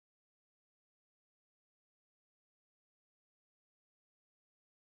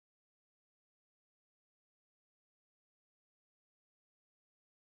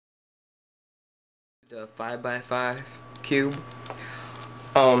The 5x5 cube.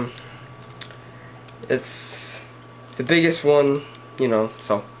 It's the biggest one, you know,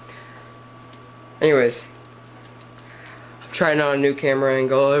 so anyways, I'm trying out a new camera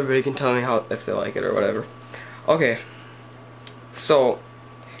angle. Everybody can tell me how, if they like it or whatever. Okay, so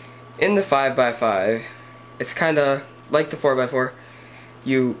in the 5x5, it's kinda like the 4x4.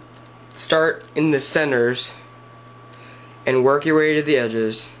 You start in the centers and work your way to the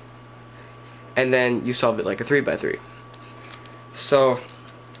edges, and then you solve it like a 3x3. So,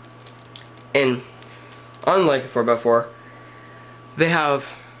 and unlike the 4x4, they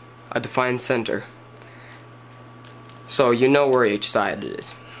have a defined center, so you know where each side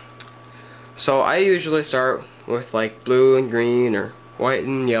is. So I usually start with like blue and green, or white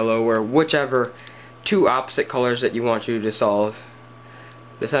and yellow, or whichever two opposite colors that you want you to solve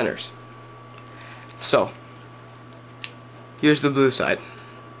the centers. So here's the blue side.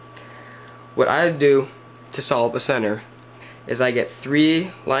 What I do to solve a center is I get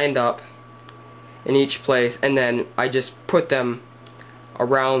 3 lined up in each place, and then I just put them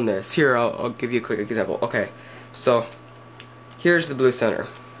around this. Here, I'll give you a quick example. Okay, so here's the blue center.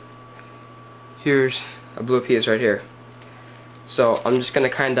 Here's a blue piece right here. So I'm just gonna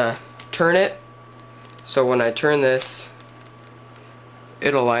kinda turn it, so when I turn this,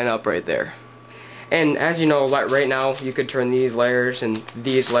 it'll line up right there. And as you know, like right now, you could turn these layers and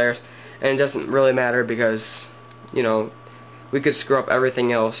these layers, and it doesn't really matter because, you know, we could screw up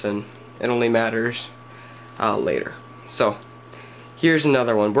everything else and it only matters later. So here's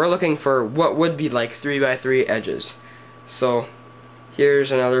another one. We're looking for what would be like 3x3 edges. So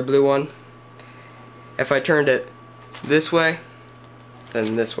here's another blue one. If I turned it this way,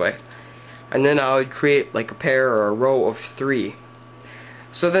 then this way, and then I would create like a pair or a row of 3.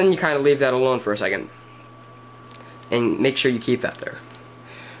 So then you kind of leave that alone for a second and make sure you keep that there.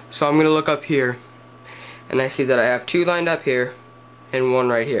 So I'm going to look up here, and I see that I have 2 lined up here and 1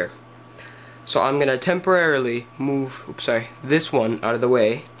 right here. So I'm going to temporarily move this one out of the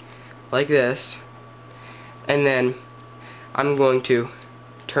way like this, and then I'm going to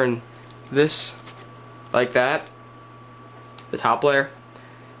turn this like that, the top layer,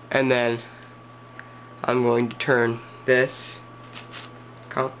 and then I'm going to turn this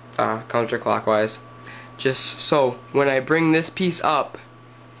counterclockwise, just so when I bring this piece up,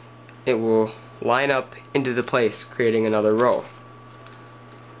 it will line up into the place, creating another row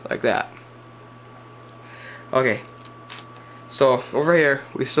like that. Okay, so over here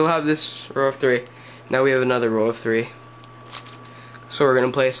we still have this row of 3. Now we have another row of 3, so we're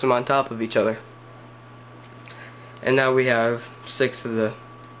gonna place them on top of each other, and now we have 6 of the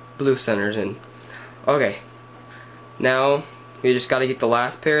blue centers in. Okay, now we just gotta get the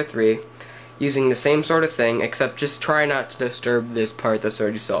last pair of 3 using the same sort of thing, except just try not to disturb this part that's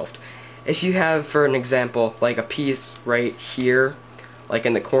already solved. If you have, for an example, like a piece right here, like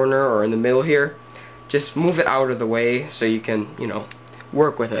in the corner or in the middle here, just move it out of the way so you can, you know,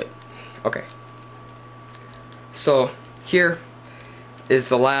 work with it. Okay, so here is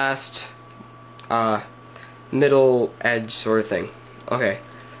the last middle edge sort of thing. Okay,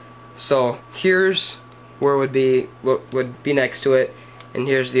 so here's where would be what would be next to it, and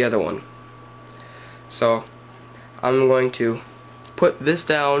here's the other one. So I'm going to put this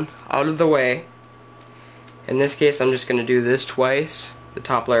down out of the way. In this case, I'm just going to do this twice, the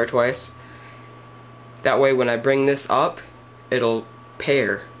top layer twice. That way when I bring this up, it'll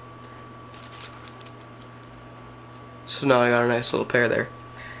pair. So now I got a nice little pair there.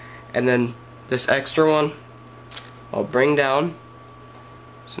 And then this extra one I'll bring down.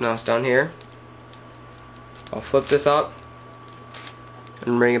 So now it's down here. I'll flip this up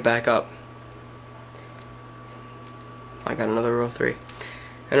and bring it back up. I got another row of 3.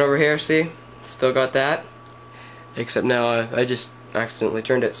 And over here, see, still got that, except now I just accidentally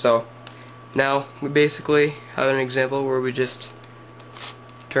turned it. So now we basically have an example where we just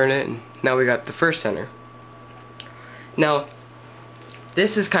turn it, and now we got the first center. Now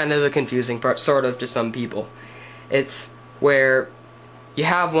this is kind of a confusing part, sort of, to some people. It's where you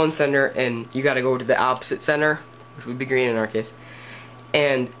have one center and you gotta go to the opposite center, which would be green in our case,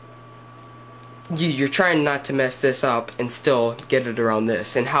 and you're trying not to mess this up and still get it around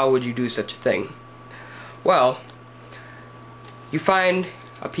this. And how would you do such a thing? Well, you find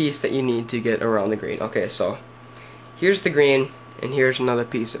a piece that you need to get around the green. Okay, so here's the green, and here's another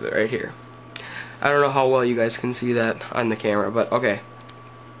piece of it right here. I don't know how well you guys can see that on the camera, but okay.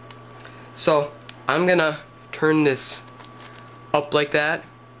 So I'm gonna turn this up like that,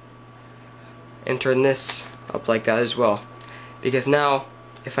 and turn this up like that as well, because now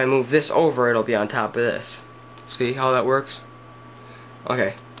if I move this over, it'll be on top of this. See how that works?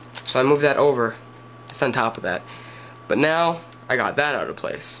 Okay, so I move that over, It's on top of that. But now I got that out of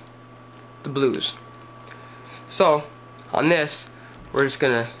place. The blues. So on this, we're just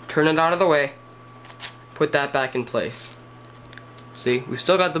gonna turn it out of the way, put that back in place. See, we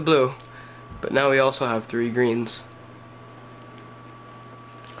still got the blue, but now we also have 3 greens.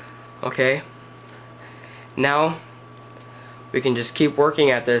 Okay, now we can just keep working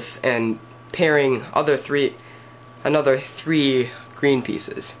at this and pairing another 3 green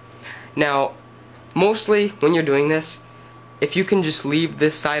pieces. Now, mostly when you're doing this, if you can just leave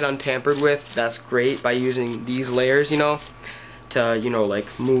this side untampered with, that's great, by using these layers, to,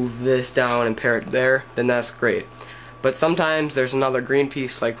 like move this down and pair it there, then that's great. But sometimes there's another green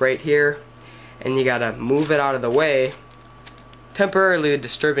piece like right here, and you gotta move it out of the way, temporarily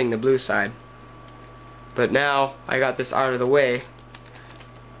disturbing the blue side. But now I got this out of the way,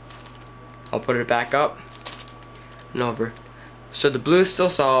 I'll put it back up and over. So the blue's still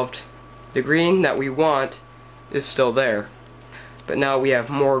solved, the green that we want is still there, but now we have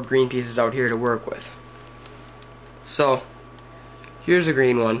more green pieces out here to work with. So here's a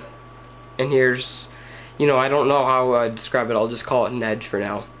green one, and here's, I don't know how I describe it, I'll just call it an edge for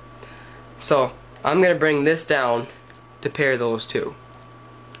now. So I'm going to bring this down to pair those two,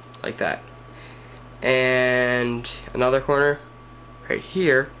 like that. And another corner right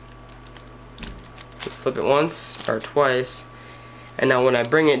here, flip it once or twice, and now when I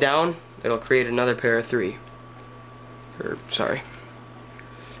bring it down, it'll create another pair of 3. Sorry.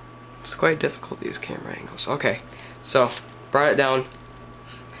 It's quite difficult to use camera angles. Okay, so brought it down.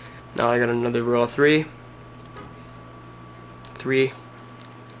 Now I got another row of 3,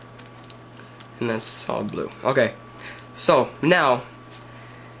 and that's solid blue. Okay, so now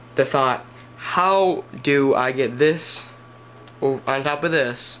the thought, how do I get this on top of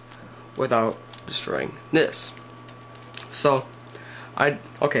this without destroying this? So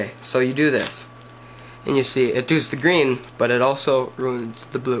so you do this, and you see it does the green, but it also ruins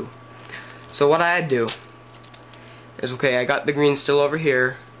the blue. So what I do is, okay, I got the green still over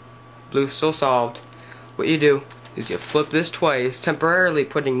here, blue still solved. What you do is you flip this twice, temporarily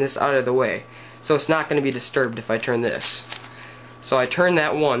putting this out of the way, so it's not going to be disturbed if I turn this. So I turn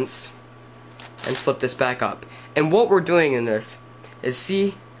that once and flip this back up. And what we're doing in this is,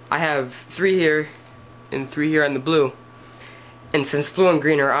 see, I have 3 here and 3 here on the blue, and since blue and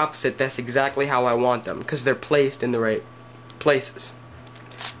green are opposite, that's exactly how I want them, because they're placed in the right places.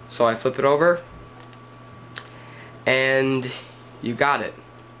 So I flip it over, and you got it.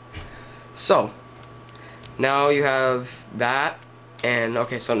 So now you have that, and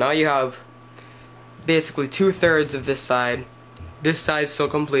okay, so now you have basically 2/3 of this side. This side's still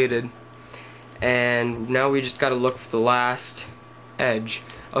completed, and now we just gotta look for the last edge.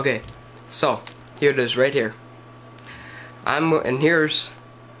 Okay, so here it is right here. And here's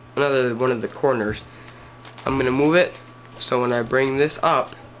another one of the corners. I'm gonna move it so when I bring this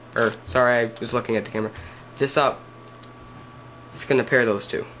up, or sorry, I was looking at the camera, this up, it's gonna pair those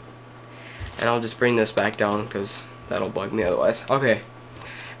two. And I'll just bring this back down because that'll bug me otherwise. Okay,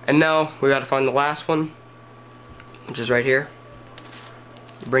 and now we gotta find the last one, which is right here.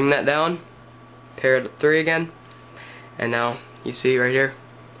 Bring that down, pair it 3 again, and now you see right here,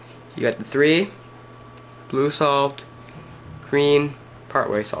 you got the 3, blue solved, green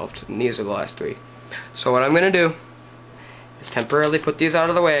partway solved, and these are the last 3. So what I'm gonna do is temporarily put these out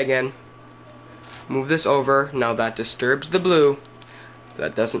of the way again, move this over. Now that disturbs the blue, but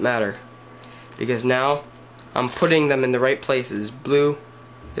that doesn't matter, because now I'm putting them in the right places. Blue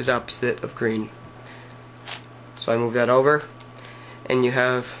is opposite of green. So I move that over, and you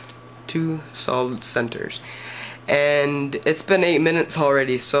have 2 solid centers. And it's been 8 minutes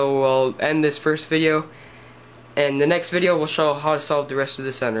already, so I'll end this first video, and the next video will show how to solve the rest of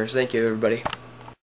the centers. Thank you, everybody.